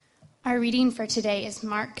Our reading for today is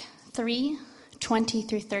Mark 3:20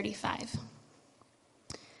 through 35.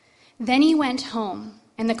 Then he went home,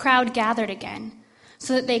 and the crowd gathered again,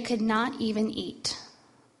 so that they could not even eat.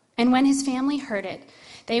 And when his family heard it,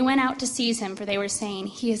 they went out to seize him, for they were saying,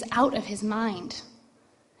 "He is out of his mind."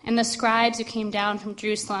 And the scribes who came down from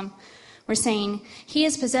Jerusalem were saying, "He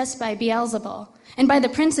is possessed by Beelzebul, and by the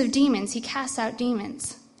prince of demons he casts out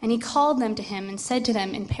demons." And he called them to him and said to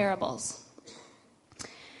them in parables,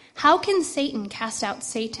 "How can Satan cast out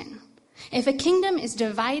Satan? If a kingdom is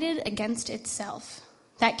divided against itself,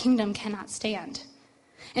 that kingdom cannot stand.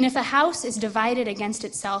 And if a house is divided against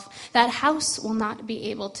itself, that house will not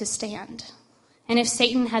be able to stand. And if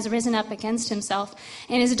Satan has risen up against himself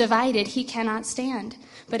and is divided, he cannot stand,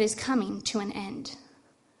 but is coming to an end.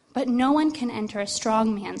 But no one can enter a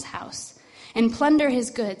strong man's house and plunder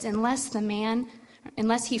his goods unless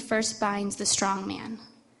he first binds the strong man.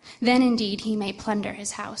 Then indeed he may plunder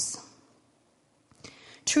his house.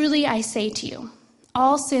 Truly I say to you,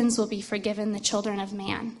 all sins will be forgiven the children of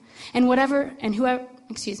man, and whatever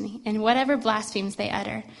blasphemes they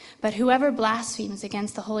utter. But whoever blasphemes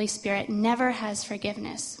against the Holy Spirit never has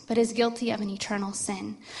forgiveness, but is guilty of an eternal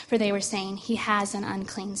sin. For they were saying, he has an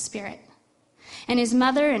unclean spirit. And his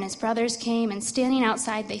mother and his brothers came, and standing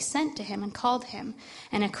outside they sent to him and called him.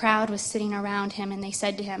 And a crowd was sitting around him, and they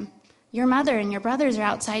said to him, your mother and your brothers are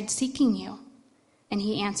outside seeking you. And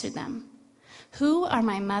he answered them, who are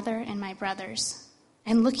my mother and my brothers?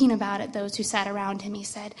 And looking about at those who sat around him, he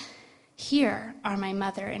said, here are my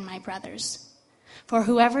mother and my brothers. For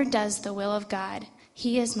whoever does the will of God,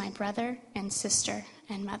 he is my brother and sister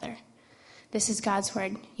and mother. This is God's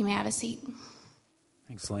word. You may have a seat.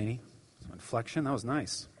 Thanks, Lainey. Some inflection. That was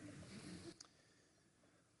nice.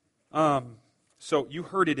 So you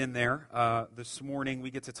heard it in there. This morning we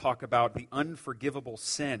get to talk about the unforgivable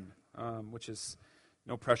sin, which is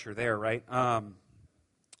no pressure there, right?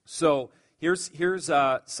 So here's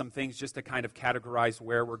some things just to kind of categorize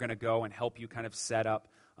where we're going to go and help you kind of set up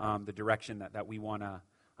the direction that we want to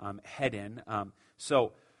head in.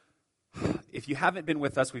 So if you haven't been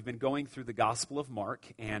with us, we've been going through the Gospel of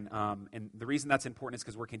Mark, and the reason that's important is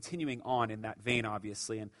because we're continuing on in that vein,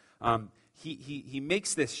 obviously. And he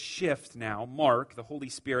makes this shift now. Mark, the Holy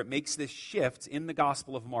Spirit, makes this shift in the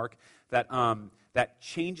Gospel of Mark that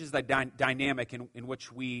changes the dynamic in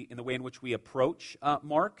the way in which we approach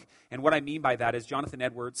Mark. And what I mean by that is Jonathan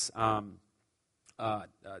Edwards,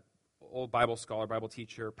 old Bible scholar, Bible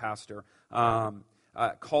teacher, pastor,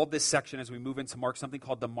 called this section as we move into Mark something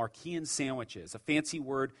called the Markian sandwiches. A fancy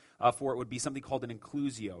word for it would be something called an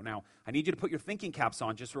inclusio. Now, I need you to put your thinking caps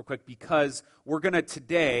on just real quick because we're going to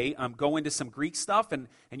today go into some Greek stuff. And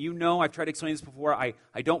you know, I've tried to explain this before. I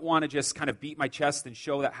don't want to just kind of beat my chest and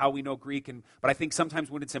show that how we know Greek. But I think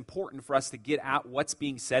sometimes when it's important for us to get at what's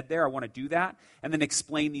being said there, I want to do that and then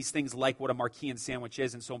explain these things like what a Markian sandwich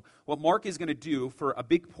is. And so what Mark is going to do for a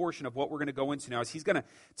big portion of what we're going to go into now is he's going to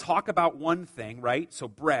talk about one thing, right? So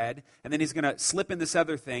bread, and then he's going to slip in this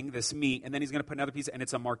other thing, this meat, and then he's going to put another piece, and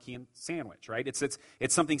it's a Markian sandwich, right? It's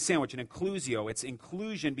something sandwich, an inclusio. It's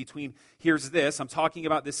inclusion between, here's this, I'm talking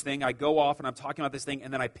about this thing, I go off and I'm talking about this thing,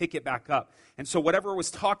 and then I pick it back up. And so whatever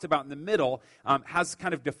was talked about in the middle has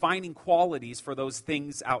kind of defining qualities for those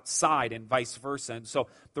things outside and vice versa. And so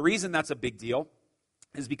the reason that's a big deal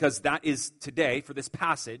is because that is today for this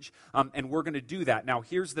passage, and we're going to do that. Now,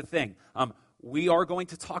 here's the thing. We are going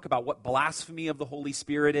to talk about what blasphemy of the Holy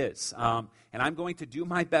Spirit is. And I'm going to do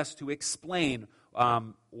my best to explain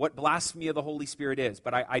what blasphemy of the Holy Spirit is.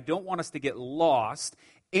 But I don't want us to get lost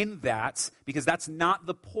in that because that's not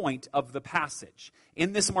the point of the passage.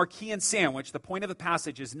 In this Markian sandwich, the point of the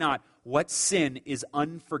passage is not what sin is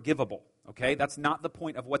unforgivable. Okay, that's not the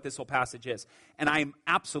point of what this whole passage is. And I'm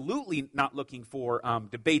absolutely not looking for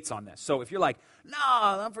debates on this. So if you're like,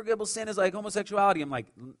 no, unforgivable sin is like homosexuality, I'm like,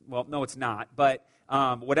 well, no, it's not. But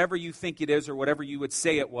whatever you think it is or whatever you would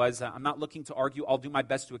say it was, I'm not looking to argue. I'll do my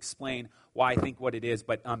best to explain why I think what it is.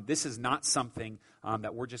 But this is not something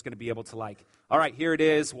that we're just going to be able to like, all right, here it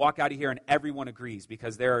is, walk out of here, and everyone agrees,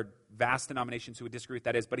 because there are vast denominations who would disagree with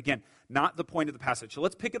that is. But again, not the point of the passage. So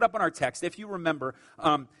let's pick it up on our text. If you remember,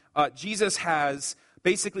 Jesus has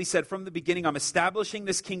basically said from the beginning, I'm establishing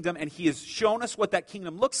this kingdom, and he has shown us what that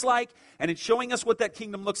kingdom looks like, and in showing us what that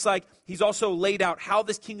kingdom looks like, he's also laid out how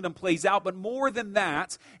this kingdom plays out. But more than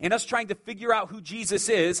that, in us trying to figure out who Jesus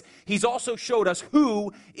is, he's also showed us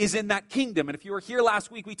who is in that kingdom. And if you were here last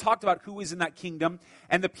week, we talked about who is in that kingdom,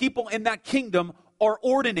 and the people in that kingdom are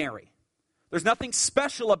ordinary. There's nothing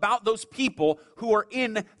special about those people who are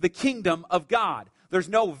in the kingdom of God. There's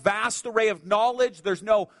no vast array of knowledge. There's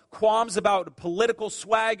no qualms about political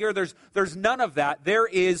swagger. There's none of that. There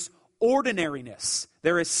is ordinariness.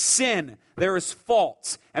 There is sin. There is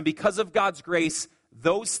fault. And because of God's grace,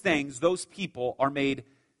 those things, those people are made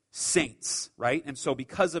saints, right? And so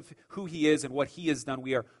because of who he is and what he has done,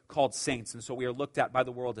 we are called saints. And so we are looked at by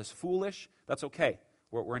the world as foolish. That's okay.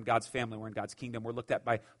 We're in God's family. We're in God's kingdom. We're looked at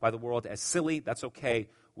by the world as silly. That's okay.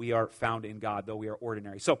 We are found in God, though we are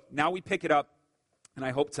ordinary. So now we pick it up, and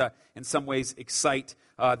I hope to, in some ways, excite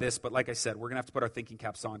this. But like I said, we're going to have to put our thinking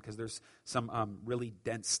caps on because there's some really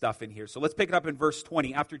dense stuff in here. So let's pick it up in verse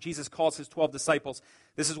 20. After Jesus calls his 12 disciples,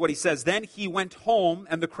 this is what he says. Then he went home,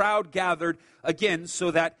 and the crowd gathered again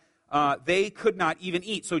so that they could not even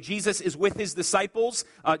eat. So Jesus is with his disciples.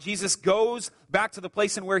 Jesus goes back to the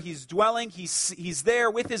place in where he's dwelling. He's there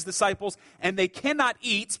with his disciples, and they cannot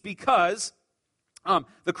eat because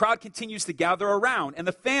the crowd continues to gather around. And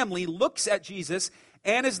the family looks at Jesus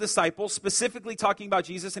and his disciples, specifically talking about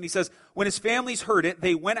Jesus, and he says, when his families heard it,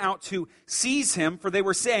 they went out to seize him, for they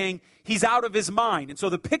were saying, he's out of his mind. And so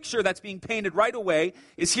the picture that's being painted right away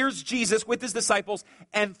is here's Jesus with his disciples,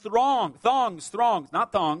 and throngs,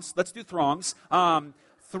 not thongs, let's do throngs,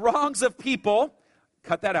 throngs of people,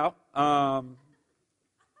 cut that out,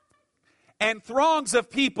 and throngs of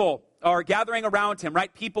people are gathering around him,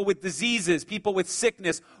 right? People with diseases, people with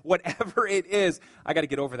sickness, whatever it is. I got to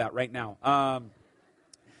get over that right now.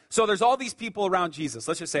 So there's all these people around Jesus.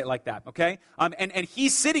 Let's just say it like that, okay? And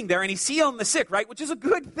he's sitting there, and he's healing the sick, right? Which is a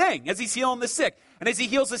good thing as he's healing the sick. And as he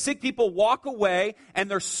heals the sick, people walk away,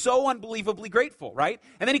 and they're so unbelievably grateful, right?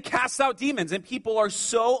 And then he casts out demons, and people are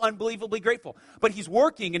so unbelievably grateful. But he's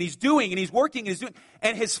working, and he's doing, and he's working, and he's doing.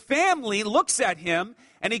 And his family looks at him,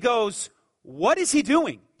 and he goes, what is he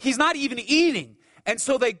doing? He's not even eating. And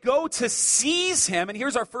so they go to seize him, and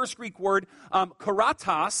here's our first Greek word,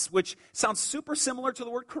 karatas, which sounds super similar to the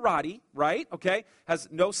word karate, right? Okay, has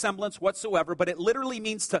no semblance whatsoever, but it literally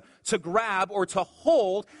means to grab or to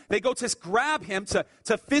hold. They go to grab him,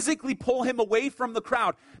 to physically pull him away from the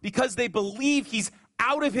crowd because they believe he's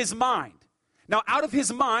out of his mind. Now, out of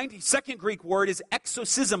his mind, second Greek word is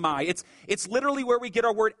exosizomai. It's literally where we get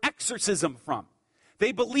our word exorcism from.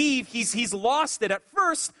 They believe he's lost it at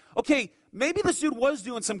first. Okay, maybe this dude was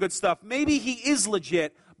doing some good stuff. Maybe he is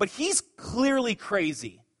legit, but he's clearly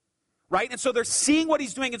crazy, right? And so they're seeing what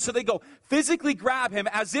he's doing, and so they go physically grab him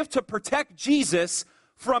as if to protect Jesus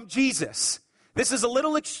from Jesus. This is a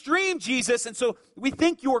little extreme, Jesus, and so we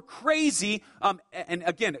think you're crazy. And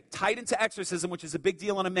again, tied into exorcism, which is a big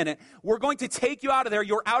deal in a minute. We're going to take you out of there.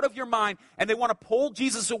 You're out of your mind, and they want to pull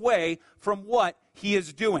Jesus away from what he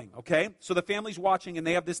is doing, okay? So the family's watching, and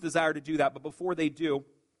they have this desire to do that, but before they do,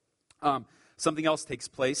 something else takes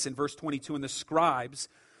place in verse 22, and the scribes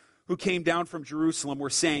who came down from Jerusalem were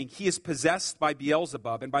saying, he is possessed by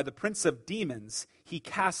Beelzebub, and by the prince of demons he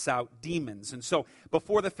casts out demons. And so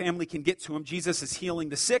before the family can get to him, Jesus is healing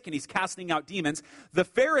the sick, and he's casting out demons. The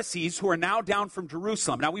Pharisees, who are now down from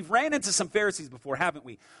Jerusalem. Now, we've ran into some Pharisees before, haven't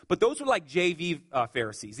we? But those are like JV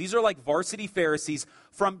Pharisees. These are like varsity Pharisees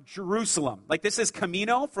from Jerusalem. Like, this is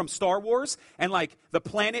Camino from Star Wars, and like the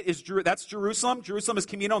planet is, that's Jerusalem. Jerusalem is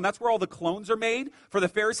Camino, and that's where all the clones are made for the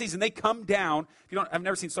Pharisees, and they come down. If you don't, I've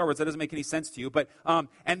never seen Star Wars, that doesn't make any sense to you. But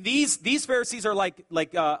and these Pharisees are like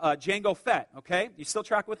Jango Fett. Okay, you still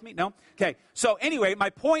track with me? No. Okay. So anyway, my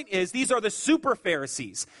point is these are the super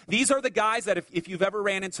Pharisees. These are the guys that if you've ever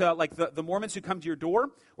ran into like the Mormons who come to your door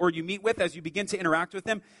or you meet with as you begin to interact with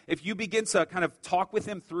them, if you begin to kind of talk with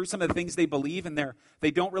them through some of the things they believe and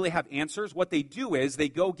they don't really have answers, what they do is they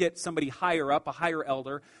go get somebody higher up, a higher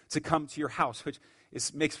elder, to come to your house, which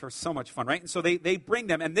makes for so much fun, right? And so they bring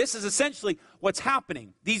them, and this is essentially what's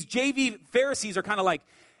happening. These JV Pharisees are kind of like,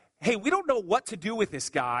 hey, we don't know what to do with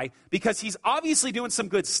this guy because he's obviously doing some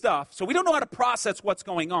good stuff, so we don't know how to process what's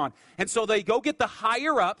going on. And so they go get the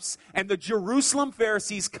higher-ups, and the Jerusalem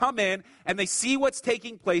Pharisees come in, and they see what's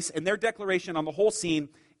taking place, and their declaration on the whole scene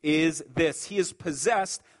is this: he is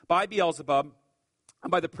possessed by Beelzebub,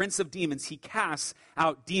 and by the prince of demons, he casts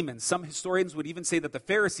out demons. Some historians would even say that the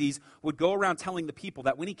Pharisees would go around telling the people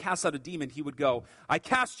that when he casts out a demon, he would go, I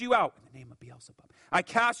cast you out in the name of Beelzebub. I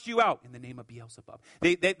cast you out in the name of Beelzebub.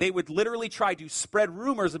 They would literally try to spread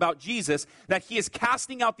rumors about Jesus that he is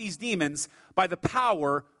casting out these demons by the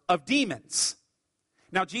power of demons.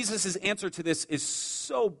 Now, Jesus' answer to this is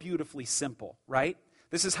so beautifully simple, right?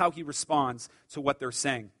 This is how he responds to what they're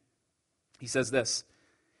saying. He says this,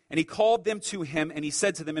 and he called them to him, and he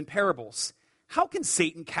said to them in parables, how can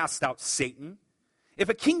Satan cast out Satan? If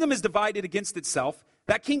a kingdom is divided against itself,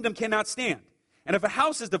 that kingdom cannot stand. And if a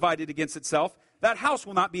house is divided against itself, that house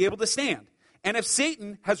will not be able to stand. And if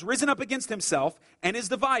Satan has risen up against himself and is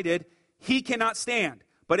divided, he cannot stand,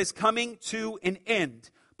 but is coming to an end.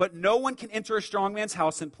 But no one can enter a strong man's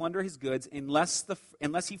house and plunder his goods unless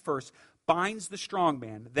he first binds the strong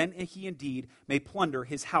man. Then he indeed may plunder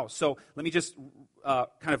his house. So let me just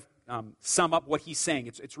sum up what he's saying.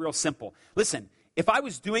 It's real simple. Listen, if I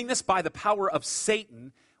was doing this by the power of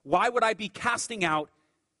Satan, why would I be casting out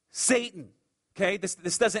Satan? Okay,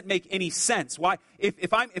 this doesn't make any sense. Why, if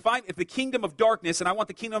the kingdom of darkness, and I want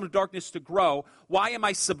the kingdom of darkness to grow, why am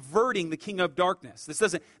I subverting the kingdom of darkness?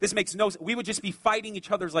 This makes no sense. We would just be fighting each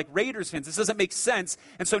other like Raiders fans. This doesn't make sense.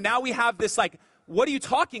 And so now we have this what are you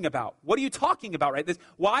talking about? What are you talking about, right?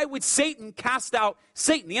 Why would Satan cast out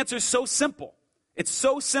Satan? The answer is so simple. It's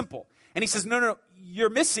so simple. And he says, no, you're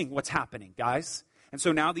missing what's happening, guys. And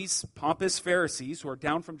so now these pompous Pharisees who are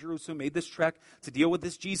down from Jerusalem, made this trek to deal with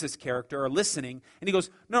this Jesus character, are listening. And he goes,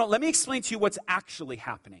 no, let me explain to you what's actually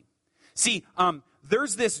happening. See,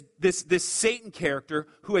 there's this Satan character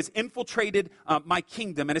who has infiltrated my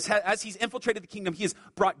kingdom. And as he's infiltrated the kingdom, he has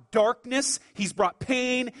brought darkness, he's brought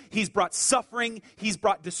pain, he's brought suffering, he's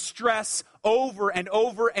brought distress over and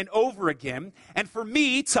over and over again. And for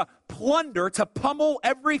me to plunder, to pummel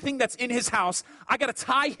everything that's in his house, I got to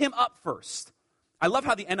tie him up first. I love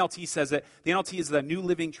how the NLT says it. The NLT is the New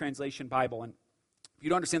Living Translation Bible. And if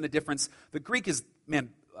you don't understand the difference, the Greek is,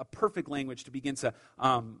 a perfect language to begin to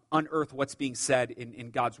unearth what's being said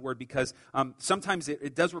in God's word, because sometimes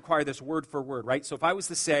it does require this word for word, right? So if I was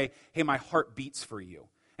to say, hey, my heart beats for you,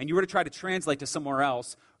 and you were to try to translate to somewhere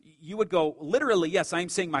else, you would go, literally, yes, I am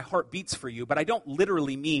saying my heart beats for you, but I don't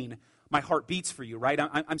literally mean my heart beats for you, right?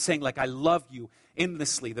 I'm saying I love you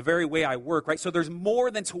endlessly, the very way I work, right? So there's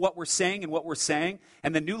more than to what we're saying and what we're saying.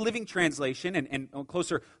 And the New Living Translation and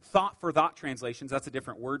closer thought for thought translations, that's a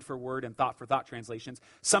different word for word and thought for thought translations,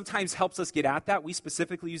 sometimes helps us get at that. We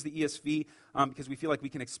specifically use the ESV because we feel like we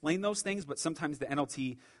can explain those things, but sometimes the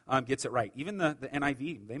NLT gets it right. Even the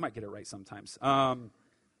NIV, they might get it right sometimes.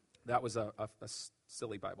 That was a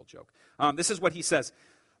silly Bible joke. This is what he says.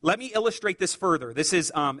 Let me illustrate this further. This is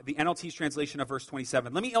the NLT's translation of verse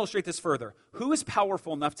 27. Let me illustrate this further. Who is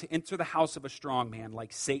powerful enough to enter the house of a strong man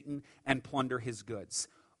like Satan and plunder his goods?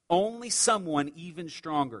 Only someone even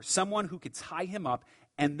stronger, someone who could tie him up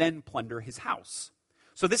and then plunder his house.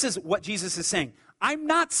 So this is what Jesus is saying. I'm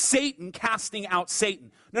not Satan casting out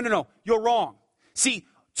Satan. No, you're wrong. See,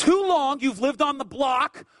 too long you've lived on the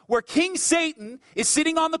block where King Satan is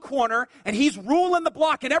sitting on the corner and he's ruling the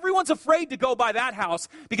block, and everyone's afraid to go by that house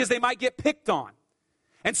because they might get picked on.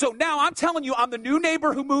 And so now I'm telling you, I'm the new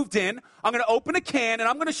neighbor who moved in. I'm going to open a can and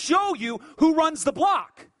I'm going to show you who runs the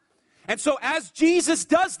block. And so as Jesus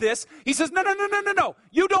does this, he says, no.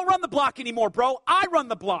 You don't run the block anymore, bro. I run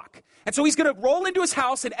the block. And so he's going to roll into his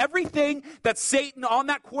house, and everything that Satan on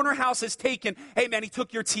that corner house has taken, hey, man, he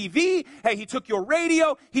took your TV. Hey, he took your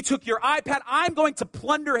radio. He took your iPad. I'm going to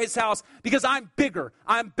plunder his house because I'm bigger.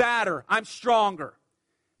 I'm badder. I'm stronger.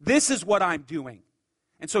 This is what I'm doing.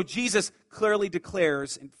 And so Jesus clearly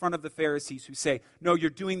declares in front of the Pharisees who say, no, you're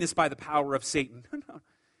doing this by the power of Satan.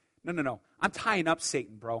 No. I'm tying up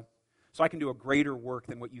Satan, bro, so I can do a greater work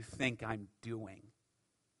than what you think I'm doing.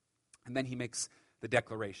 And then he makes the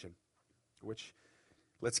declaration, which,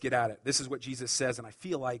 let's get at it. This is what Jesus says, and I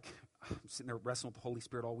feel like I'm sitting there wrestling with the Holy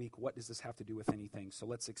Spirit all week. What does this have to do with anything? So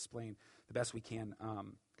let's explain the best we can,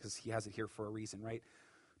 because he has it here for a reason, right?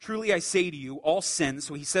 Truly I say to you, all sins,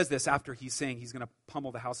 so he says this after he's saying he's going to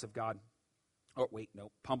pummel the house of God. Oh, wait,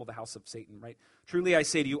 no, pummel the house of Satan, right? Truly I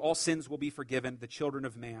say to you, all sins will be forgiven the children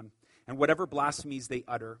of man, and whatever blasphemies they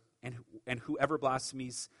utter, and whoever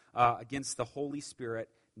blasphemies against the Holy Spirit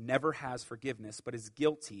never has forgiveness, but is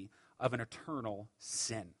guilty of an eternal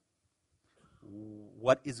sin.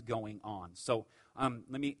 What is going on? So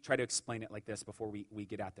let me try to explain it like this before we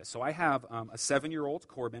get at this. So I have a 7-year-old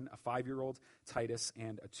Corbin, a 5-year-old Titus,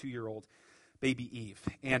 and a 2-year-old baby Eve.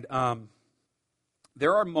 And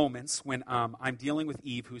there are moments when I'm dealing with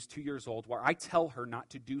Eve, who's 2 years old, where I tell her not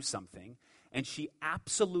to do something, and she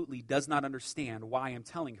absolutely does not understand why I'm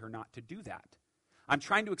telling her not to do that. I'm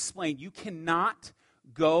trying to explain, you cannot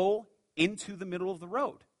go into the middle of the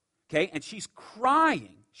road, okay? And she's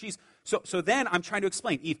crying. So then I'm trying to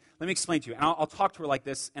explain, Eve, let me explain to you. And I'll talk to her like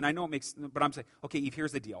this, and I know it makes, but I'm saying, okay, Eve,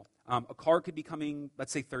 here's the deal. A car could be coming,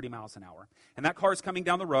 let's say 30 miles an hour. And that car is coming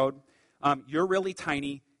down the road. You're really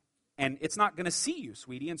tiny, and it's not going to see you,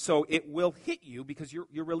 sweetie. And so it will hit you because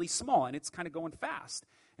you're really small, and it's kind of going fast.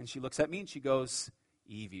 And she looks at me, and she goes,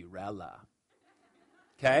 Evie-rella.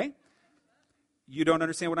 Okay? You don't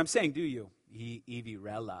understand what I'm saying, do you?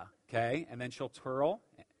 Evie-rella. Okay? And then she'll twirl.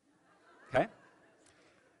 Okay?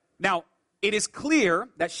 Now, it is clear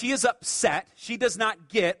that she is upset. She does not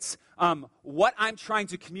get what I'm trying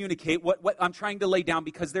to communicate, what I'm trying to lay down,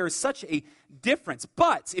 because there is such a difference.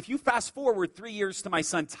 But if you fast forward 3 years to my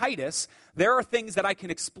son Titus, there are things that I can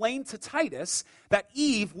explain to Titus that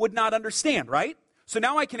Eve would not understand, right? So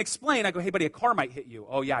now I can explain. I go, hey, buddy, a car might hit you.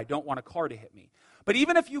 Oh, yeah, I don't want a car to hit me. But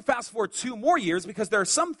even if you fast forward 2 more years, because there are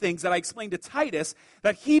some things that I explained to Titus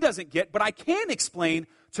that he doesn't get, but I can explain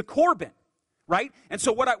to Corbin. Right? And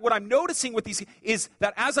so what I'm noticing with these is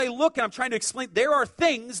that as I look and I'm trying to explain, there are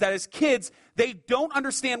things that as kids, they don't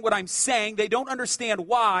understand what I'm saying. They don't understand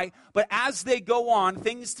why. But as they go on,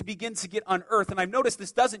 things begin to get unearthed. And I've noticed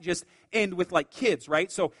this doesn't just end with like kids, right?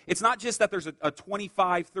 So it's not just that there's a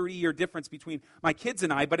 25, 30-year difference between my kids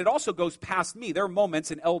and I, but it also goes past me. There are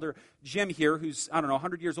moments, and Elder Jim here, who's,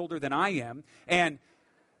 100 years older than I am, and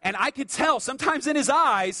I could tell sometimes in his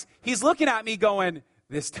eyes, he's looking at me going,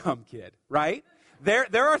 this dumb kid, right?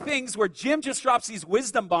 There are things where Jim just drops these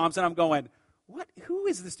wisdom bombs, and I'm going, what? Who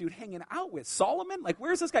is this dude hanging out with? Solomon? Like,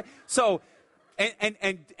 where's this guy? So,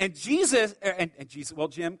 and Jesus, and Jesus, well,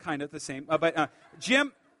 Jim, kind of the same, but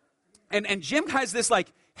Jim, and Jim has this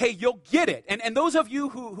like, hey, you'll get it. And those of you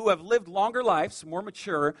who have lived longer lives, more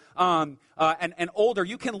mature, and older,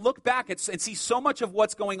 you can look back and see so much of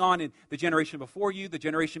what's going on in the generation before you, the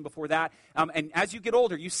generation before that. And as you get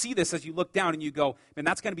older, you see this as you look down and you go, man,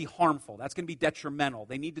 that's going to be harmful. That's going to be detrimental.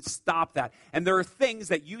 They need to stop that. And there are things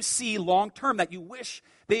that you see long term that you wish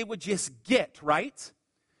they would just get, right?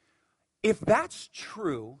 If that's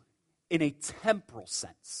true in a temporal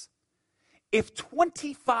sense, if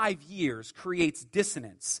 25 years creates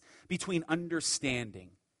dissonance between understanding,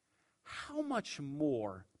 how much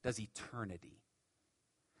more does eternity?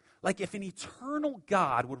 Like if an eternal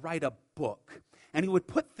God would write a book and he would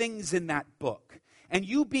put things in that book, and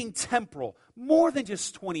you being temporal, more than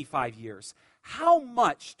just 25 years, how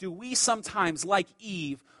much do we sometimes, like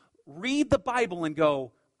Eve, read the Bible and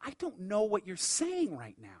go, I don't know what you're saying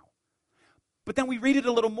right now. But then we read it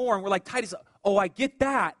a little more and we're like, Titus, oh, I get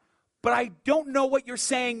that. But I don't know what you're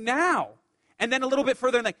saying now. And then a little bit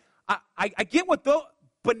further, and like, I get what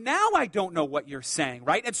but now I don't know what you're saying,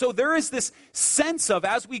 right? And so there is this sense of,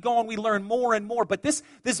 as we go on, we learn more and more. But this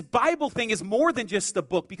Bible thing is more than just a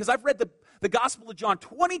book, because I've read the Gospel of John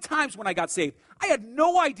 20 times when I got saved. I had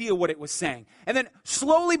no idea what it was saying. And then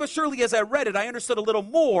slowly but surely as I read it, I understood a little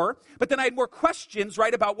more, but then I had more questions,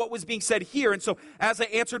 right, about what was being said here. And so as I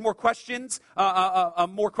answered more questions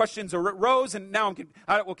arose, and now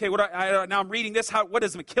now I'm reading this. What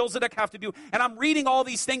does Melchizedek have to do? And I'm reading all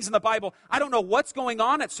these things in the Bible. I don't know what's going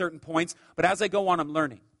on at certain points, but as I go on, I'm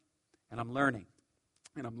learning, and I'm learning,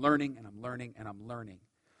 and I'm learning, and I'm learning, and I'm learning.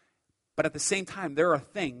 But at the same time, there are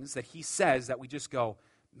things that he says that we just go,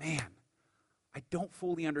 man, I don't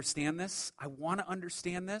fully understand this. I want to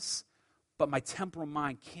understand this, but my temporal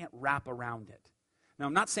mind can't wrap around it. Now,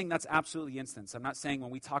 I'm not saying that's absolutely instance. I'm not saying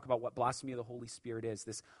when we talk about what blasphemy of the Holy Spirit is,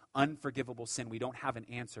 this unforgivable sin, we don't have an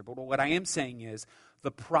answer. But what I am saying is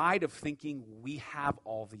the pride of thinking we have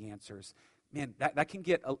all the answers, man, that can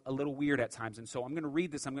get a little weird at times. And so I'm going to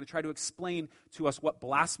read this. I'm going to try to explain to us what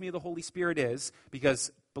blasphemy of the Holy Spirit is,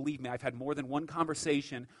 because believe me, I've had more than one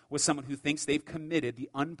conversation with someone who thinks they've committed the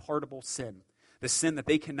unpardonable sin, the sin that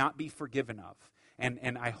they cannot be forgiven of.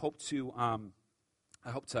 And I hope to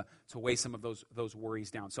weigh some of those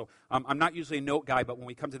worries down. So I'm not usually a note guy, but when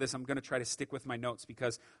we come to this, I'm going to try to stick with my notes,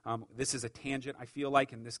 because this is a tangent, I feel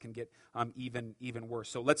like, and this can get even worse.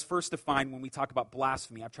 So let's first define, when we talk about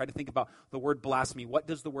blasphemy, I've tried to think about the word blasphemy. What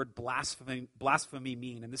does the word blasphemy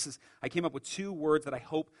mean? And I came up with 2 words that I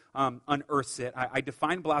hope unearths it. I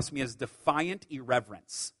define blasphemy as defiant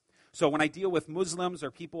irreverence. So when I deal with Muslims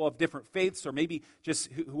or people of different faiths, or maybe just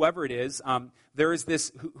whoever it is, there is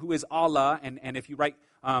this who is Allah, and if you write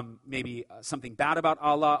maybe something bad about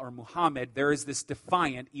Allah or Muhammad, there is this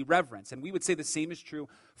defiant irreverence. And we would say the same is true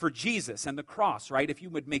for Jesus and the cross, right? If you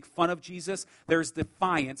would make fun of Jesus, there's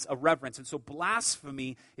defiance, irreverence. And so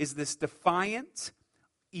blasphemy is this defiant,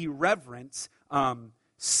 irreverent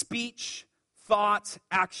speech, thought,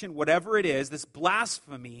 action, whatever it is, this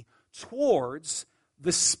blasphemy towards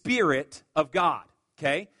the Spirit of God,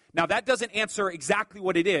 okay? Now, that doesn't answer exactly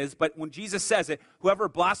what it is, but when Jesus says it, whoever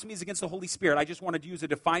blasphemies against the Holy Spirit, I just wanted to use a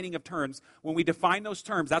defining of terms. When we define those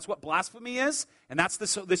terms, that's what blasphemy is, and that's the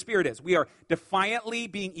Spirit is. We are defiantly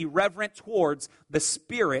being irreverent towards the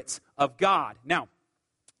Spirit of God. Now,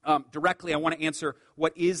 directly, I want to answer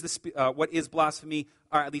what is blasphemy,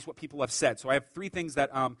 or at least what people have said. So I have three things that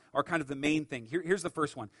are kind of the main thing. Here's the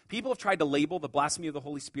first one. People have tried to label the blasphemy of the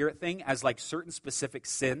Holy Spirit thing as like certain specific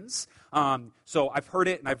sins. So I've heard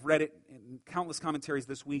it and I've read it in countless commentaries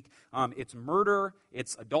this week. It's murder,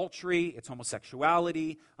 it's adultery, it's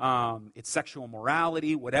homosexuality, it's sexual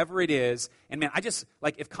morality, whatever it is. And man, I just,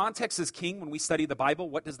 like, if context is king when we study the Bible,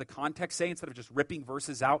 what does the context say instead of just ripping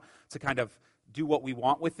verses out to kind of do what we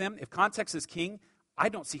want with them? If context is king, I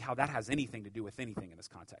don't see how that has anything to do with anything in this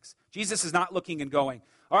context. Jesus is not looking and going,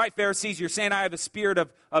 all right, Pharisees, you're saying I have a spirit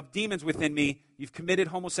of demons within me. You've committed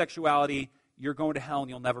homosexuality. You're going to hell and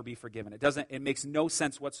you'll never be forgiven. It makes no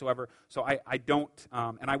sense whatsoever. So I don't,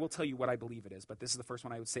 and I will tell you what I believe it is, but this is the first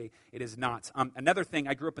one I would say it is not. Another thing,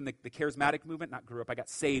 I grew up in the charismatic movement, I got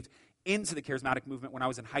saved into the charismatic movement when I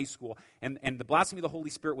was in high school. And the blasphemy of the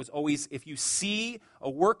Holy Spirit was always, if you see a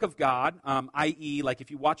work of God, i.e., like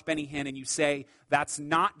if you watch Benny Hinn and you say, that's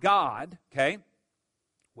not God, okay,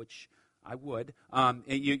 which I would.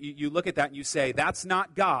 You look at that and you say, that's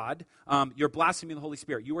not God. You're blaspheming the Holy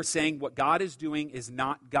Spirit. You are saying what God is doing is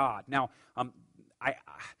not God. Now,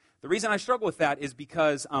 the reason I struggle with that is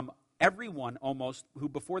because everyone almost who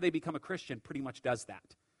before they become a Christian pretty much does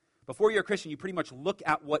that. Before you're a Christian, you pretty much look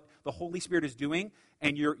at what the Holy Spirit is doing,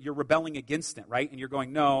 and you're rebelling against it, right? And you're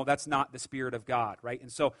going, no, that's not the Spirit of God, right?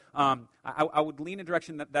 And so I would lean in a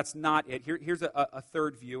direction that that's not it. Here's a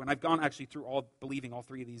third view, and I've gone actually through believing all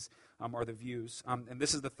three of these are the views. And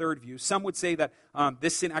this is the third view. Some would say that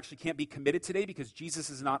this sin actually can't be committed today because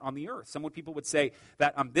Jesus is not on the earth. Some people would say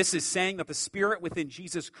that this is saying that the Spirit within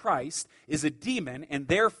Jesus Christ is a demon, and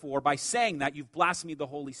therefore, by saying that, you've blasphemed the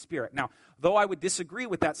Holy Spirit. Now, though I would disagree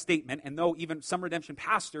with that statement, and though even some redemption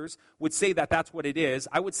pastors would say that that's what it is,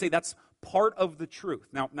 I would say that's part of the truth.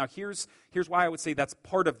 Now here's why I would say that's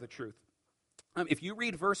part of the truth. If you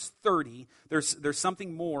read verse 30, there's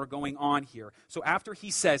something more going on here. So after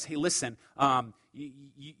he says, hey, listen,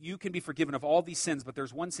 you can be forgiven of all these sins, but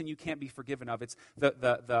there's one sin you can't be forgiven of. It's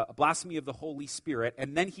the blasphemy of the Holy Spirit.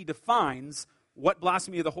 And then he defines what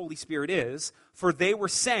blasphemy of the Holy Spirit is, for they were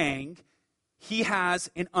saying, he has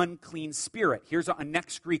an unclean spirit. Here's a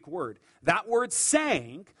next Greek word. That word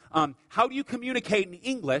saying, how do you communicate in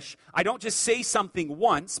English? I don't just say something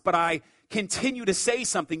once, but I continue to say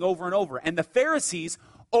something over and over. And the Pharisees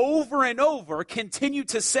over and over continue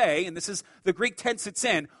to say, and this is the Greek tense it's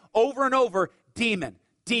in, over and over, demon,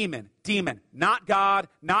 demon, demon. Not God,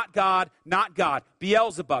 not God, not God.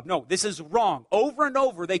 Beelzebub. No, this is wrong. Over and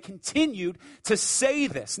over, they continued to say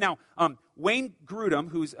this. Now, Wayne Grudem,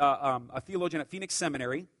 who's a theologian at Phoenix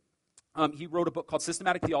Seminary, he wrote a book called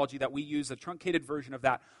Systematic Theology that we use, a truncated version of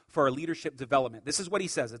that for our leadership development. This is what he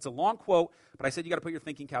says. It's a long quote, but I said you got to put your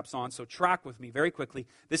thinking caps on, so track with me very quickly.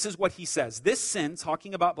 This is what he says. This sin,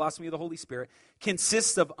 talking about blasphemy of the Holy Spirit,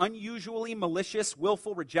 consists of unusually malicious,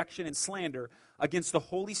 willful rejection and slander against the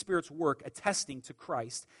Holy Spirit's work attesting to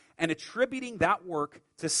Christ and attributing that work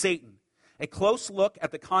to Satan. A close look at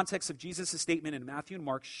the context of Jesus' statement in Matthew and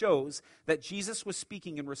Mark shows that Jesus was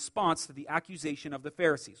speaking in response to the accusation of the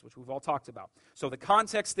Pharisees, which we've all talked about. So the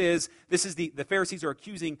context is, this is the Pharisees are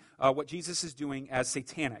accusing what Jesus is doing as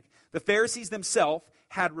satanic. The Pharisees themselves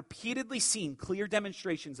had repeatedly seen clear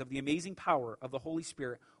demonstrations of the amazing power of the Holy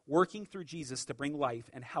Spirit working through Jesus to bring life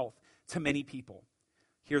and health to many people.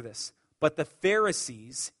 Hear this. But the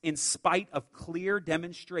Pharisees, in spite of clear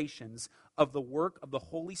demonstrations of the work of the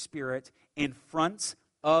Holy Spirit in front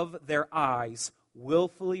of their eyes,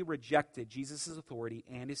 willfully rejected Jesus' authority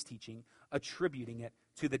and his teaching, attributing it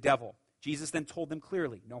to the devil. Jesus then told them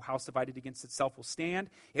clearly, no house divided against itself will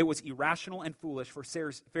stand. It was irrational and foolish for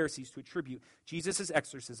Pharisees to attribute Jesus'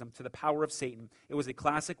 exorcism to the power of Satan. It was a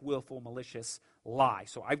classic, willful, malicious lie.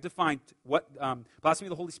 So I've defined what blasphemy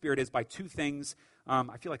of the Holy Spirit is by two things.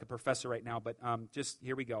 I feel like a professor right now, but just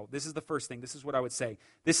here we go. This is the first thing. This is what I would say.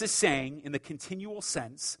 This is saying in the continual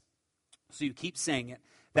sense, so you keep saying it,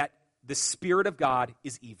 that the Spirit of God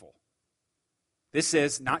is evil. This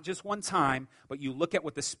is not just one time, but you look at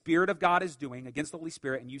what the Spirit of God is doing against the Holy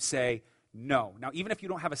Spirit and you say, no. Now, even if you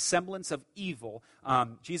don't have a semblance of evil,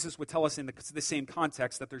 Jesus would tell us in the same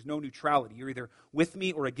context that there's no neutrality. You're either with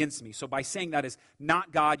me or against me. So by saying that is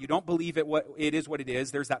not God, you don't believe it is what it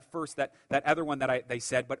is. There's that first, that other one that they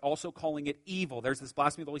said, but also calling it evil. There's this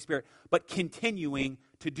blasphemy of the Holy Spirit, but continuing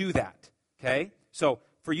to do that. Okay? So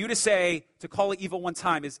for you to call it evil one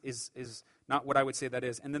time is not what I would say that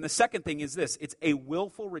is. And then the second thing is this. It's a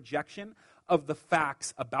willful rejection of the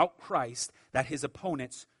facts about Christ that his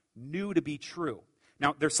opponents knew to be true.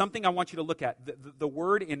 Now, there's something I want you to look at. The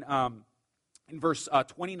word in In verse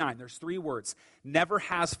 29, there's 3 words, never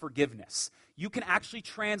has forgiveness. You can actually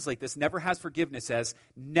translate this, never has forgiveness, as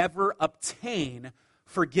never obtain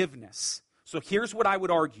forgiveness. So here's what I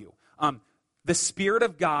would argue. The Spirit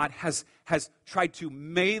of God has tried to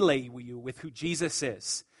melee you with who Jesus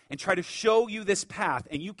is and try to show you this path,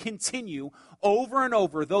 and you continue over and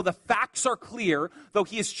over, though the facts are clear, though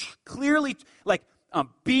he is clearly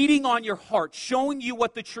beating on your heart, showing you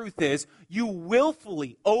what the truth is, you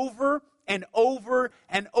willfully over and over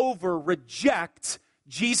and over reject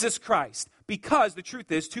Jesus Christ. Because the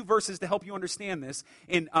truth is, 2 verses to help you understand this.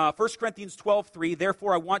 In 1 Corinthians 12:3,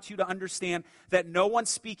 therefore I want you to understand that no one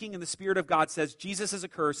speaking in the Spirit of God says Jesus is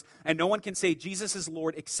accursed, and no one can say Jesus is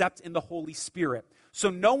Lord except in the Holy Spirit. So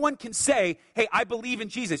no one can say, hey, I believe in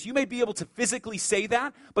Jesus. You may be able to physically say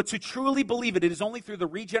that, but to truly believe it, it is only through the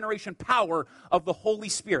regeneration power of the Holy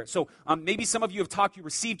Spirit. So maybe some of you have talked, you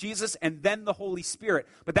received Jesus and then the Holy Spirit.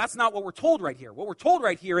 But that's not what we're told right here. What we're told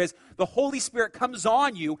right here is the Holy Spirit comes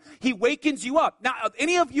on you. He wakens you up. Now,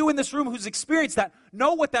 any of you in this room who's experienced that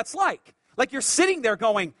know what that's like. Like you're sitting there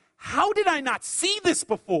going, how did I not see this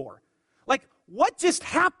before? Like, what just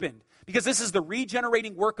happened? Because this is the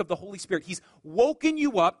regenerating work of the Holy Spirit. He's woken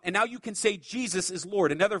you up, and now you can say Jesus is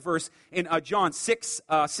Lord. Another verse in John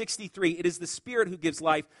 6:63, it is the Spirit who gives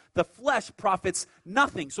life. The flesh profits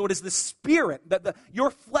nothing. So it is the Spirit. Your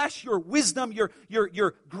flesh, your wisdom, your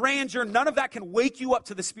grandeur, none of that can wake you up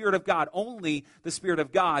to the Spirit of God. Only the Spirit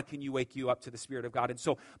of God can you wake you up to the Spirit of God. And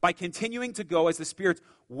so by continuing to go as the Spirit's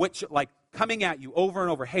coming at you over and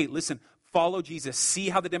over, hey, listen, follow Jesus. See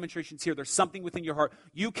how the demonstration's here. There's something within your heart.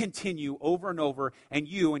 You continue over and over, and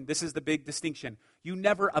this is the big distinction, you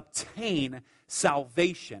never obtain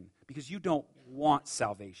salvation because you don't want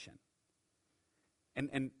salvation.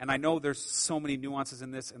 And I know there's so many nuances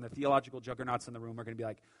in this, and the theological juggernauts in the room are going to be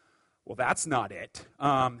like, well, that's not it.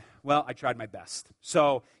 Well, I tried my best.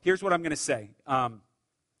 So here's what I'm going to say.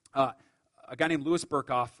 A guy named Louis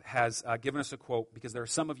Berkhoff has given us a quote because there are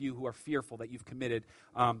some of you who are fearful that you've committed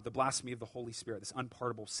the blasphemy of the Holy Spirit, this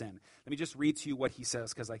unpardonable sin. Let me just read to you what he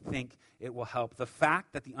says because I think it will help. The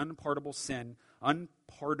fact that the unpardonable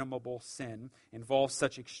sin involves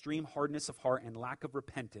such extreme hardness of heart and lack of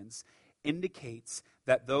repentance indicates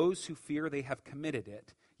that those who fear they have committed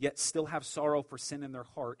it, yet still have sorrow for sin in their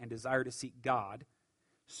heart and desire to seek God,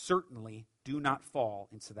 certainly do not fall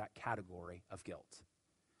into that category of guilt.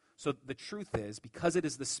 So the truth is, because it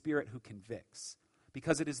is the Spirit who convicts,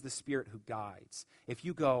 because it is the Spirit who guides, if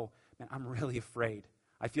you go, man, I'm really afraid,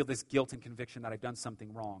 I feel this guilt and conviction that I've done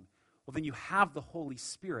something wrong, well, then you have the Holy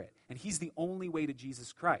Spirit, and He's the only way to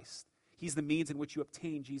Jesus Christ. He's the means in which you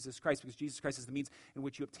obtain Jesus Christ, because Jesus Christ is the means in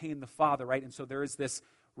which you obtain the Father, right? And so there is this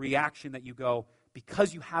reaction that you go,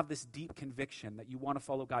 because you have this deep conviction that you want to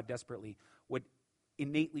follow God desperately, would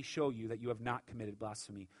innately show you that you have not committed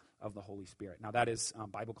blasphemy of the Holy Spirit. Now, that is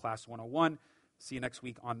Bible Class 101. See you next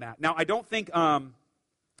week on that. Now, I don't think, I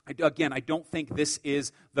don't think this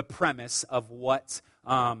is the premise of what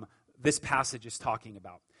this passage is talking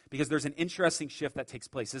about. Because there's an interesting shift that takes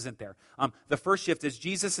place, isn't there? The first shift is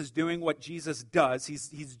Jesus is doing what Jesus does. His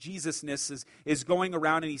Jesusness is going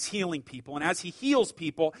around and he's healing people. And as he heals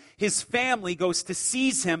people, his family goes to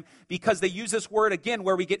seize him because they use this word again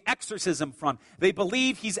where we get exorcism from. They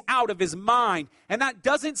believe he's out of his mind. And that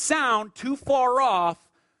doesn't sound too far off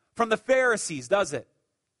from the Pharisees, does it?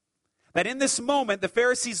 That in this moment, the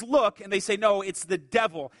Pharisees look and they say, no, it's the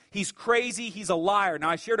devil. He's crazy. He's a liar. Now,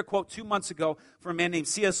 I shared a quote 2 months ago from a man named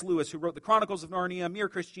C.S. Lewis, who wrote The Chronicles of Narnia, Mere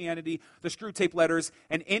Christianity, The Screwtape Letters.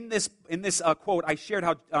 And in this quote, I shared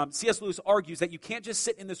how C.S. Lewis argues that you can't just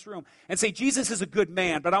sit in this room and say, Jesus is a good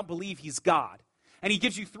man, but I don't believe he's God. And he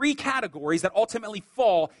gives you 3 categories that ultimately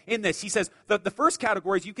fall in this. He says the first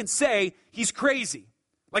category is you can say he's crazy.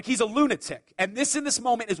 Like he's a lunatic. And this in this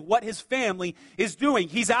moment is what his family is doing.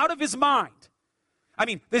 He's out of his mind. I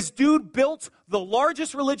mean, this dude built the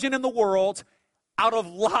largest religion in the world out of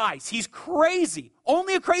lies. He's crazy.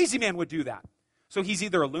 Only a crazy man would do that. So he's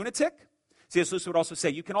either a lunatic. C.S. Lewis would also say,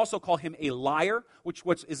 you can also call him a liar, which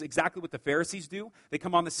is exactly what the Pharisees do. They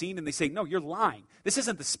come on the scene and they say, no, you're lying. This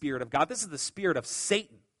isn't the Spirit of God. This is the spirit of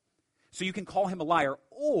Satan. So you can call him a liar,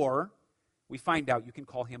 or we find out you can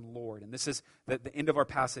call him Lord. And this is the end of our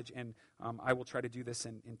passage, and I will try to do this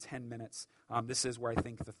in 10 minutes. This is where I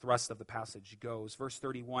think the thrust of the passage goes. Verse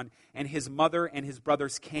 31, and his mother and his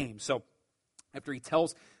brothers came. So after he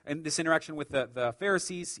tells, in this interaction with the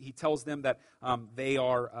Pharisees, he tells them that they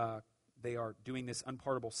are doing this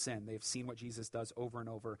unpardonable sin. They have seen what Jesus does over and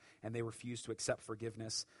over, and they refuse to accept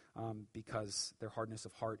forgiveness because their hardness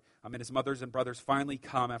of heart. And his mothers and brothers finally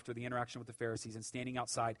come after the interaction with the Pharisees, and standing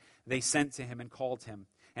outside, they sent to him and called him.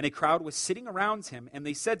 and a crowd was sitting around him, and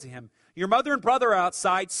they said to him, "Your mother and brother are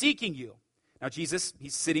outside seeking you." Now Jesus,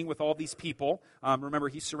 he's sitting with all these people. Remember,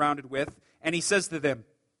 he's surrounded with, and he says to them,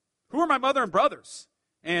 "Who are my mother and brothers?"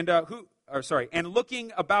 And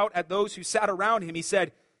looking about at those who sat around him, he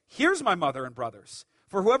said, "Here's my mother and brothers.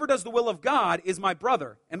 For whoever does the will of God is my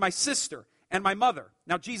brother and my sister and my mother."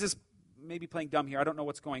 Now Jesus, maybe playing dumb here, I don't know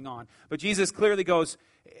what's going on, but Jesus clearly goes,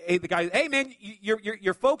 hey, the guy, "Hey man,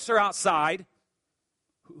 your folks are outside."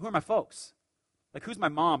 Who are my folks? Like, who's my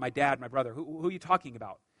mom, my dad, my brother? Who are you talking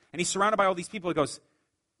about? And he's surrounded by all these people. He goes,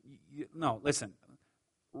 "No, listen.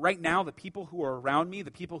 Right now, the people who are around me,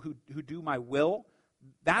 the people who do my will,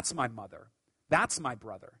 that's my mother. That's my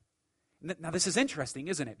brother." Now, this is interesting,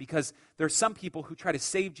 isn't it? Because there's some people who try to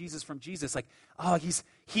save Jesus from Jesus, like, "Oh, he's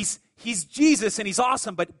Jesus and he's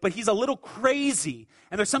awesome, but he's a little crazy."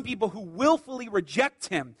 And there's some people who willfully reject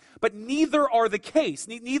him, but neither are the case.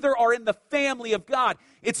 Neither are in the family of God.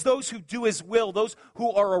 It's those who do his will, those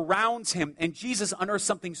who are around him. And Jesus unearths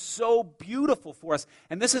something so beautiful for us.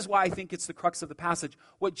 And this is why I think it's the crux of the passage.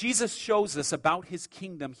 What Jesus shows us about his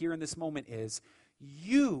kingdom here in this moment is,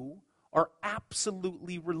 you are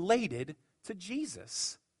absolutely related to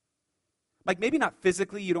Jesus. Like, maybe not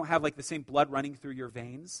physically, you don't have like the same blood running through your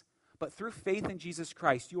veins, but through faith in Jesus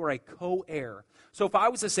Christ, you are a co-heir. So if I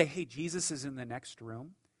was to say, "Hey, Jesus is in the next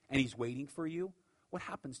room and he's waiting for you," what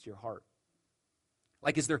happens to your heart?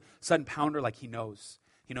 Like, is there sudden pounder, like he knows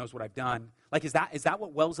what I've done? Like, is that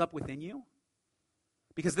what wells up within you?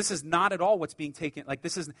 Because this is not at all what's being taken. Like,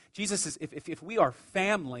 this is, Jesus is, if we are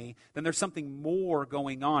family, then there's something more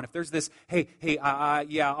going on. If there's this,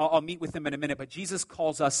 I'll meet with him in a minute, but Jesus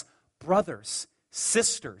calls us brothers,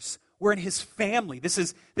 sisters. We're in his family. This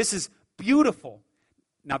is beautiful.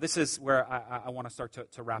 Now, this is where I want to start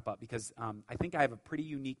to wrap up, because I think I have a pretty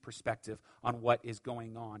unique perspective on what is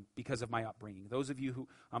going on because of my upbringing. Those of you who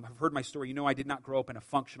have heard my story, you know I did not grow up in a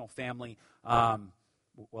functional family,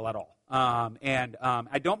 well, at all.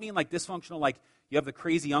 I don't mean like dysfunctional, like you have the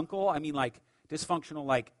crazy uncle. I mean like dysfunctional,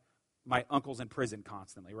 like my uncle's in prison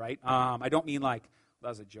constantly, right? I don't mean like, that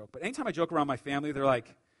was a joke. But anytime I joke around my family, they're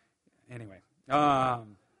like, anyway.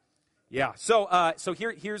 Yeah, so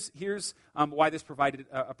here's why this provided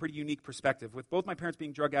a pretty unique perspective. With both my parents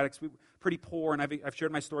being drug addicts, we were pretty poor, and I've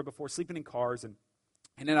shared my story before, sleeping in cars and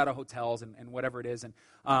in and out of hotels and whatever it is. And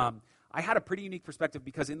I had a pretty unique perspective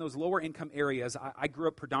because in those lower income areas, I grew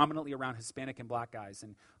up predominantly around Hispanic and black guys.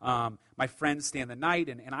 And my friends stay in the night,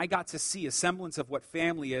 and I got to see a semblance of what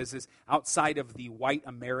family is outside of the white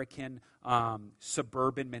American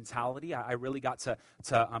suburban mentality. I really got to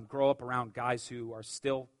grow up around guys who are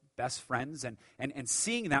still best friends, and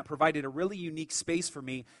seeing that provided a really unique space for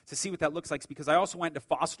me to see what that looks like, because I also went to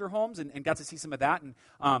foster homes and got to see some of that. And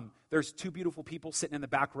there's two beautiful people sitting in the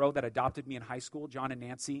back row that adopted me in high school, John and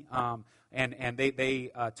Nancy, and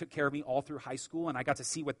they took care of me all through high school, and I got to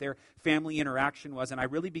see what their family interaction was, and I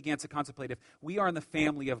really began to contemplate, if we are in the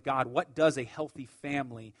family of God, what does a healthy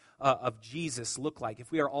family of Jesus look like?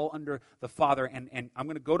 If we are all under the Father, and I'm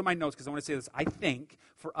going to go to my notes because I want to say this. I think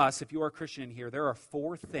for us, if you are a Christian in here, there are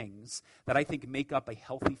 4 things that I think make up a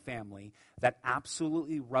healthy family that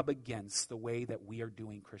absolutely rub against the way that we are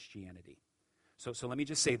doing Christianity. So let me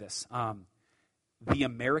just say this. The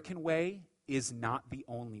American way is not the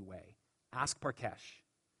only way. Ask Parkesh.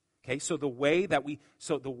 Okay, so the way that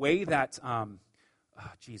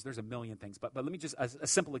there's a million things, but let me just, a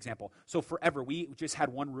simple example. So forever, we just had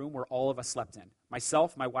one room where all of us slept in.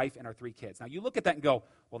 Myself, my wife, and our 3 kids. Now, you look at that and go,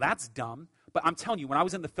 well, that's dumb. But I'm telling you, when I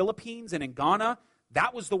was in the Philippines and in Ghana,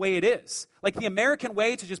 that was the way it is. Like the American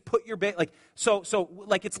way to just put your bed, so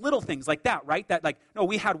it's little things like that, right? That no,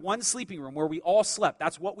 we had one sleeping room where we all slept.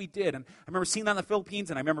 That's what we did. And I remember seeing that in the Philippines,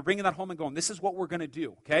 and I remember bringing that home and going, this is what we're going to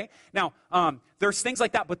do, okay? Now, there's things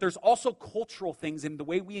like that, but there's also cultural things in the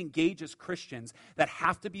way we engage as Christians that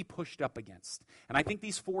have to be pushed up against. And I think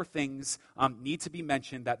these 4 things need to be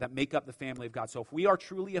mentioned that make up the family of God. So if we are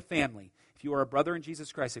truly a family, if you are a brother in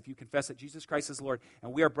Jesus Christ, if you confess that Jesus Christ is Lord,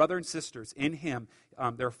 and we are brother and sisters in him,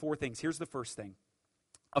 there are 4 things. Here's the first thing.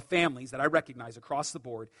 Of families that I recognize across the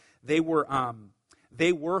board, they were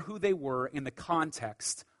who they were in the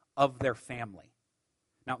context of their family.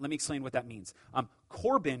 Now, let me explain what that means.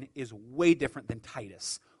 Corbin is way different than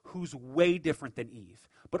Titus, who's way different than Eve.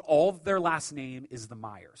 But all of their last name is the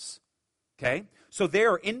Myers. Okay? So they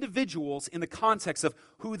are individuals in the context of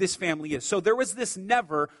who this family is. So there was this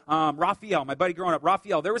Raphael, my buddy growing up,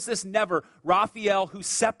 Raphael, there was this Raphael who's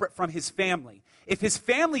separate from his family. If his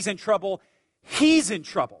family's in trouble, he's in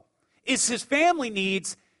trouble. It's his family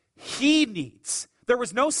needs, he needs. There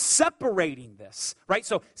was no separating this, right?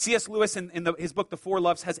 So C.S. Lewis in his book, The Four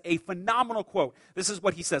Loves, has a phenomenal quote. This is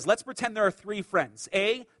what he says. Let's pretend there are three friends,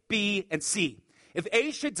 A, B, and C. If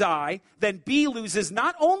A should die, then B loses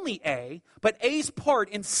not only A, but A's part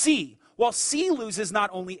in C, while C loses not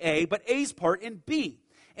only A, but A's part in B.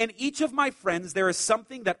 In each of my friends, there is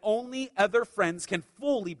something that only other friends can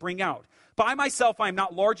fully bring out. By myself, I am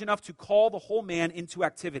not large enough to call the whole man into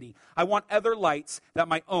activity. I want other lights that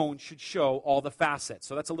my own should show all the facets.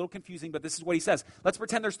 So that's a little confusing, but this is what he says. Let's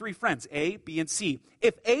pretend there's three friends, A, B, and C.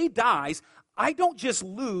 If A dies, I don't just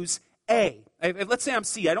lose A. Let's say I'm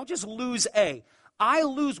C. I don't just lose A. I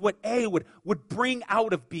lose what A would bring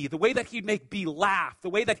out of B, the way that he'd make B laugh,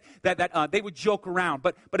 the way that they would joke around.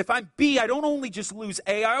 But if I'm B, I don't only just lose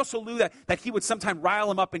A, I also lose that he would sometimes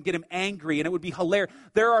rile him up and get him angry, and it would be hilarious.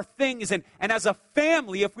 There are things, and as a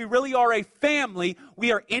family, if we really are a family,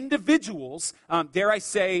 we are individuals. Dare I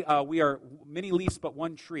say, we are many leaves but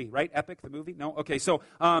one tree, right? Epic, the movie? No? Okay, so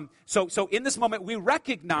in this moment, we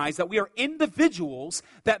recognize that we are individuals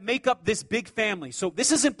that make up this big family. So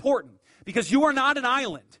this is important. Because you are not an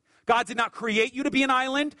island. God did not create you to be an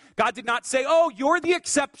island. God did not say, oh, you're the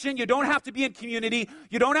exception. You don't have to be in community.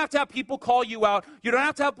 You don't have to have people call you out. You don't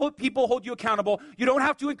have to have people hold you accountable. You don't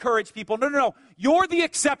have to encourage people. No. You're the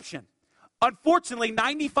exception. Unfortunately,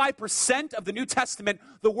 95% of the New Testament,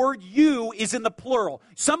 the word you is in the plural.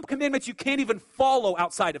 Some commandments you can't even follow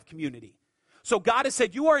outside of community. So God has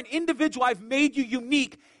said, you are an individual. I've made you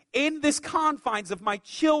unique in this confines of my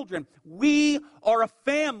children. We are a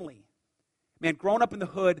family. Man, growing up in the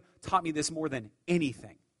hood taught me this more than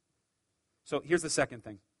anything. So here's the second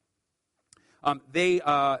thing. They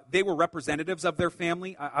were representatives of their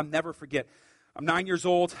family. I'll never forget. I'm 9 years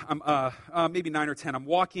old. I'm maybe 9 or 10. I'm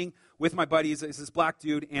walking with my buddies. It's this black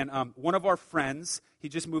dude, and one of our friends, he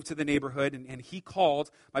just moved to the neighborhood, and he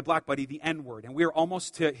called my black buddy the N-word. And we were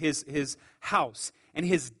almost to his house, and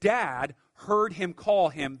his dad heard him call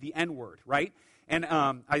him the N-word, right? And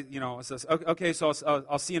I says, okay, so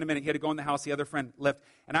I'll see you in a minute. He had to go in the house. The other friend left.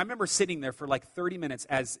 And I remember sitting there for like 30 minutes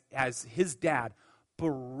as his dad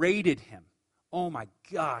berated him. Oh my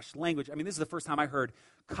gosh, language. I mean, this is the first time I heard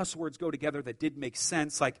cuss words go together that did make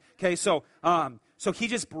sense. Like, okay, so he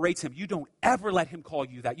just berates him. You don't ever let him call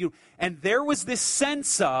you that. And there was this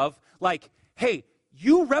sense of like, hey,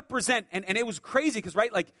 you represent, and it was crazy because,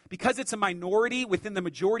 right, like, because it's a minority within the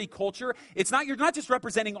majority culture, you're not just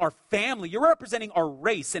representing our family, you're representing our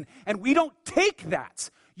race, and we don't take that.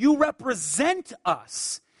 You represent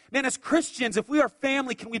us. Man, as Christians, if we are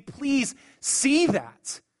family, can we please see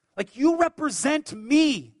that? Like, you represent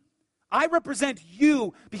me. I represent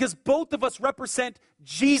you because both of us represent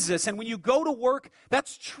Jesus, and when you go to work,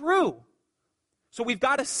 that's true. So we've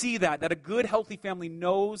got to see that a good, healthy family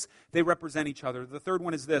knows they represent each other. The third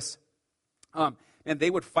one is this. And they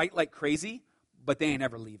would fight like crazy, but they ain't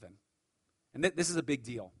ever leaving. And this is a big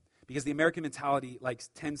deal because the American mentality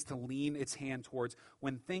tends to lean its hand towards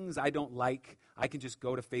when things I don't like, I can just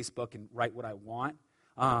go to Facebook and write what I want.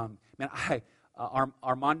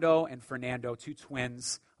 Armando and Fernando, two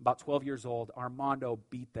twins, about 12 years old. Armando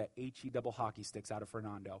beat the HE double hockey sticks out of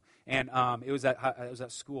Fernando. And it was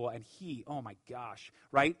at school, and oh my gosh,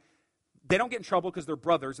 right? They don't get in trouble because they're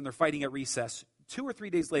brothers and they're fighting at recess. 2 or 3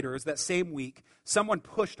 days later, it was that same week, someone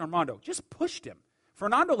pushed Armando, just pushed him.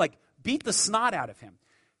 Fernando, beat the snot out of him.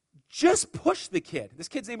 Just pushed the kid. This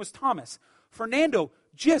kid's name was Thomas. Fernando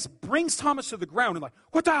just brings Thomas to the ground and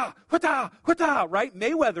hwata, right?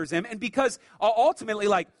 Mayweather's him. And because ultimately,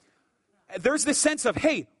 there's this sense of,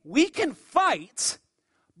 hey, we can fight,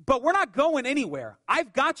 but we're not going anywhere.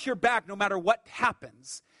 I've got your back no matter what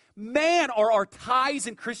happens. Man, are our ties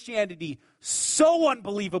in Christianity so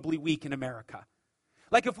unbelievably weak in America.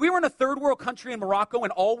 Like if we were in a third world country in Morocco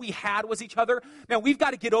and all we had was each other, man, we've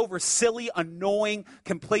got to get over silly, annoying,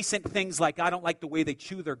 complacent things like I don't like the way they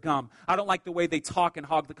chew their gum. I don't like the way they talk and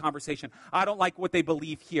hog the conversation. I don't like what they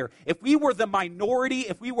believe here. If we were the minority,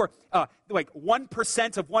 if we were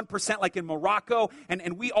 1% of 1% like in Morocco, and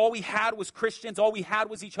all we had was Christians, all we had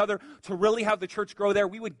was each other to really have the church grow there,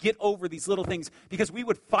 we would get over these little things because we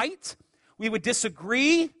would fight, we would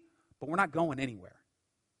disagree, but we're not going anywhere.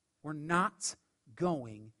 We're not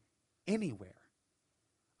going anywhere.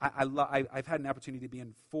 I've had an opportunity to be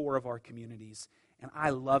in 4 of our communities, and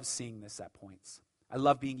I love seeing this at points. I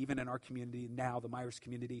love being even in our community now, the Myers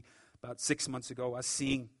community. About 6 months ago, us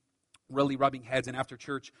seeing really rubbing heads, and after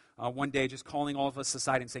church one day just calling all of us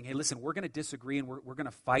aside and saying, hey, listen, we're going to disagree and we're going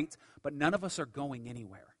to fight, but none of us are going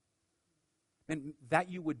anywhere. And that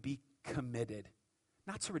you would be committed.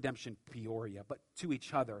 not to Redemption Peoria, but to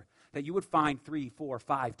each other, that you would find 3, 4,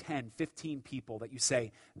 5, 10, 15 people that you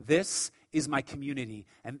say, this is my community,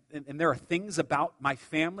 and there are things about my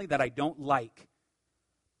family that I don't like,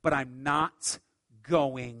 but I'm not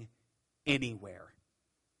going anywhere.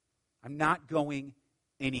 I'm not going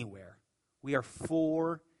anywhere. We are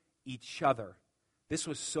for each other. This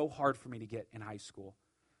was so hard for me to get in high school.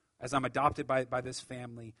 As I'm adopted by this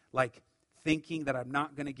family, like thinking that I'm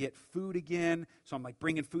not going to get food again, so I'm like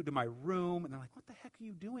bringing food to my room, and they're like, what the heck are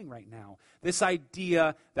you doing right now? This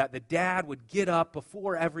idea that the dad would get up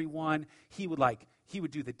before everyone, he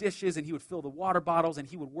would do the dishes, and he would fill the water bottles, and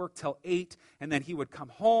he would work till 8, and then he would come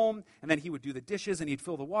home, and then he would do the dishes, and he'd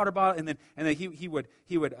fill the water bottle, and then he would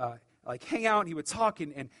like hang out, and he would talk,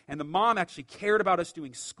 and the mom actually cared about us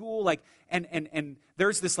doing school, like, and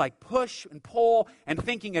there's this like push and pull, and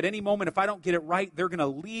thinking at any moment, if I don't get it right, they're going to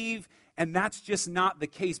leave, and that's just not the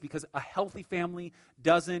case, because a healthy family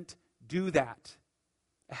doesn't do that.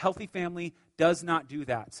 A healthy family does not do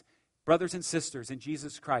that. Brothers and sisters in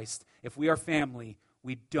Jesus Christ, if we are family,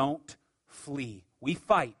 we don't flee. We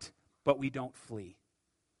fight, but we don't flee.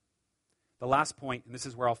 The last point, and this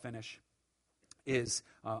is where I'll finish, is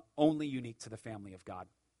only unique to the family of God.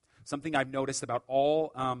 Something I've noticed about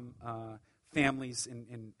all families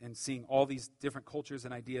and seeing all these different cultures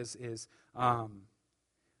and ideas is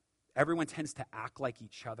everyone tends to act like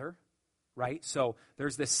each other, right? So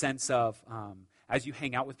there's this sense of, as you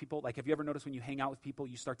hang out with people, like have you ever noticed when you hang out with people,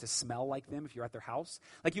 you start to smell like them if you're at their house?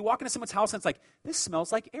 Like you walk into someone's house and it's like, this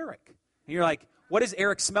smells like Eric. And you're like, what does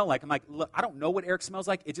Eric smell like? I'm like, look, I don't know what Eric smells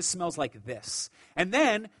like. It just smells like this. And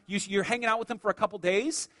then you're hanging out with them for a couple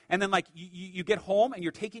days, and then like you get home and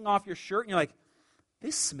you're taking off your shirt, and you're like,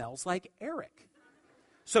 this smells like Eric.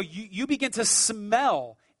 So you begin to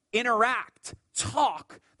smell, interact,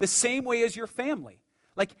 talk the same way as your family.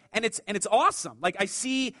 Like, and it's awesome. Like I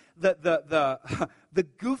see the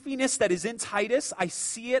goofiness that is in Titus. I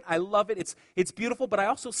see it. I love it. It's beautiful. But I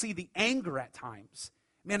also see the anger at times.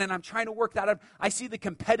 Man, and I'm trying to work that out. I see the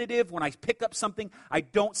competitive. When I pick up something, I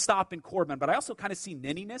don't stop in Corbin. But I also kind of see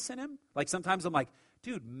ninniness in him. Like sometimes I'm like,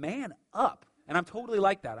 dude, man up. And I'm totally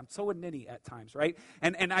like that. I'm so a ninny at times, right?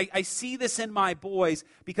 And I see this in my boys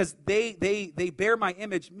because they bear my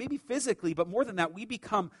image, maybe physically, but more than that, we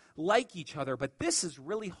become like each other. But this is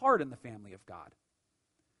really hard in the family of God.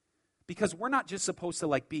 Because we're not just supposed to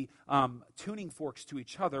like be tuning forks to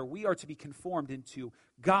each other. We are to be conformed into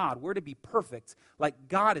God. We're to be perfect like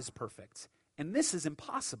God is perfect. And this is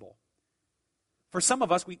impossible. For some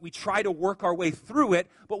of us, we try to work our way through it,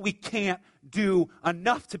 but we can't do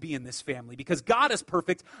enough to be in this family. Because God is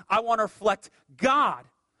perfect, I want to reflect God.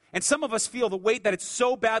 And some of us feel the weight that it's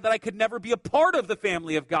so bad that I could never be a part of the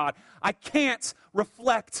family of God. I can't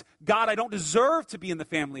reflect God. I don't deserve to be in the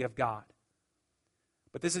family of God.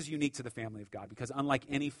 But this is unique to the family of God because unlike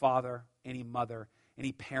any father, any mother,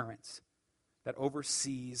 any parents that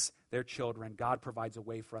oversees their children, God provides a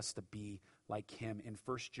way for us to be like him. In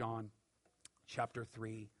 1 John chapter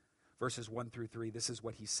 3, verses 1 through 3, this is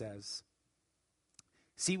what he says.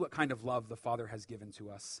 See what kind of love the Father has given to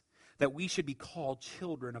us, that we should be called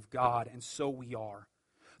children of God, and so we are.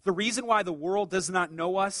 The reason why the world does not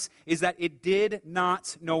know us is that it did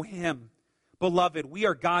not know him. Beloved, we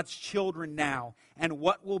are God's children now, and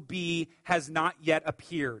what will be has not yet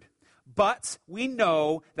appeared. But we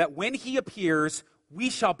know that when he appears, we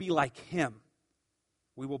shall be like him.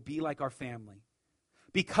 We will be like our family,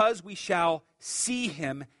 because we shall see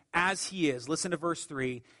him as he is. Listen to verse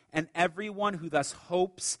 3. And everyone who thus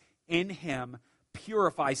hopes in him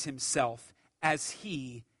purifies himself as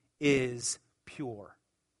he is pure.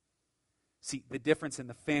 See, the difference in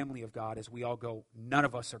the family of God is we all go, none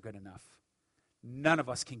of us are good enough. None of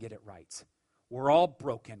us can get it right. We're all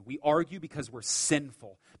broken. We argue because we're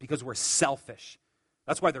sinful, because we're selfish.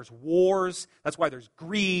 That's why there's wars. That's why there's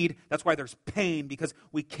greed. That's why there's pain, because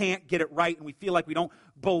we can't get it right and we feel like we don't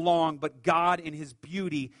belong. But God in his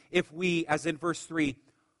beauty, if we, as in verse 3,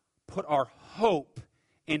 put our hope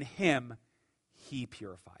in him, he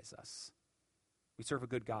purifies us. We serve a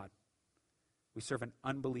good God. We serve an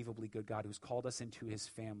unbelievably good God who's called us into his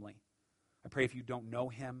family. I pray if you don't know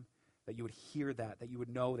him, that you would hear that you would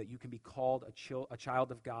know that you can be called a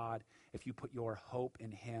child of God if you put your hope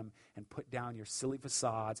in him and put down your silly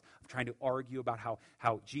facades of trying to argue about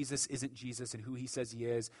how Jesus isn't Jesus and who he says he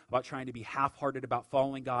is, about trying to be half-hearted about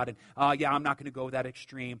following God and, I'm not going to go that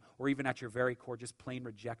extreme, or even at your very core, just plain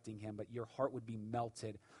rejecting him, but your heart would be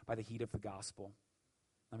melted by the heat of the gospel.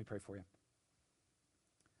 Let me pray for you.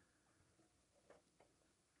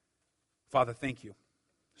 Father, thank you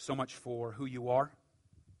so much for who you are.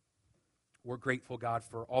 We're grateful, God,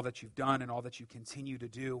 for all that you've done and all that you continue to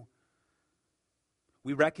do.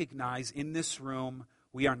 We recognize in this room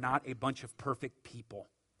we are not a bunch of perfect people.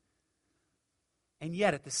 And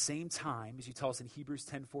yet, at the same time, as you tell us in Hebrews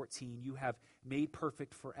 10:14, you have made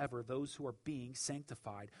perfect forever those who are being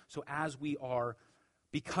sanctified. So as we are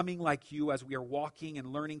becoming like you, as we are walking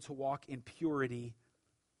and learning to walk in purity,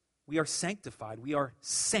 we are sanctified. We are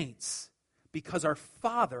saints because our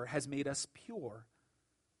Father has made us pure.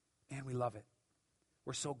 And we love it.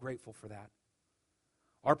 We're so grateful for that.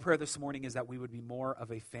 Our prayer this morning is that we would be more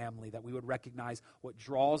of a family, that we would recognize what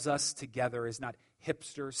draws us together is not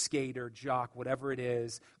hipster, skater, jock, whatever it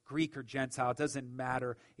is, Greek or Gentile, it doesn't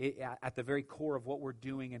matter. At the very core of what we're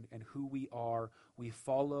doing and who we are, we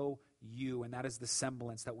follow you, and that is the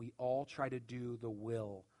semblance that we all try to do the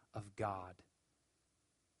will of God.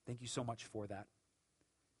 Thank you so much for that.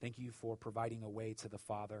 Thank you for providing a way to the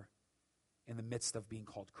Father in the midst of being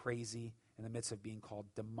called crazy, in the midst of being called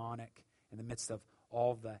demonic, in the midst of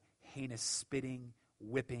all the heinous spitting,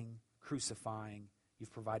 whipping, crucifying.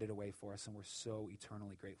 You've provided a way for us, and we're so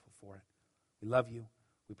eternally grateful for it. We love you.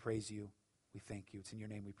 We praise you. We thank you. It's in your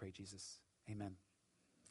name we pray, Jesus. Amen.